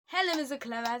Hello, music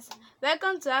lovers.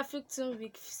 Welcome to Afri Tunes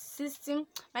Week 16.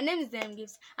 My name is ENG,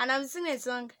 and I'm singing a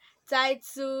song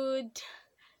titled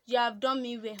 "You Have Done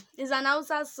Me Well." It's an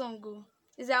Hausa song.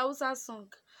 It's a Hausa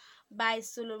song by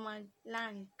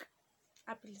Lange.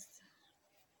 Happy listening.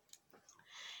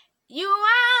 You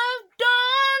have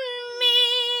done me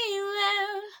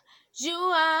well.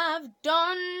 You have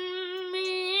done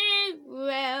me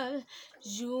well.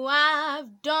 You have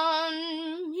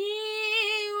done me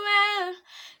well,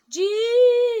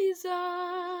 Jesus.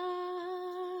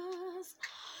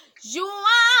 You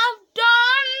have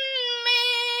done me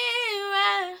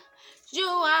well. You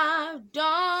have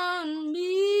done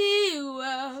me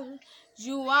well.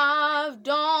 You have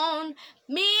done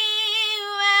me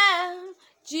well,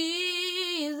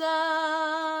 Jesus.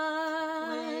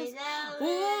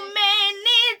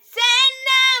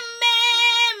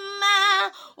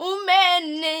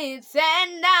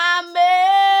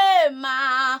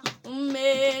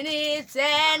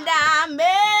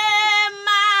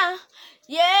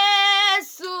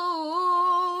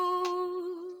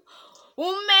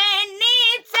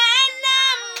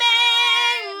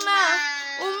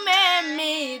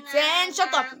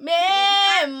 Shut up,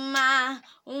 mema,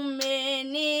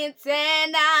 umeni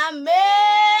tena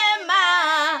mema,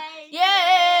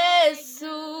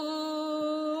 Yesu.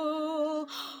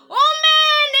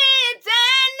 Umeni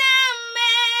tena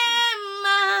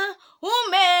mema,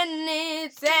 umeni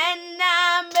tena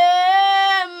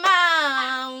mema,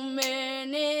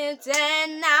 umeni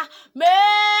tena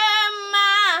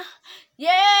mema,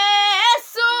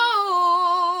 Yesu.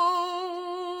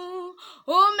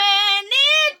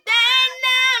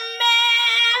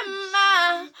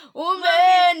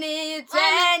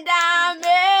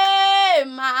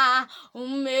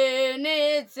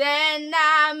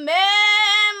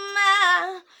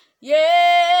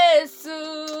 Yes,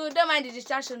 don't mind the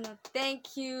distraction.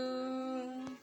 Thank you.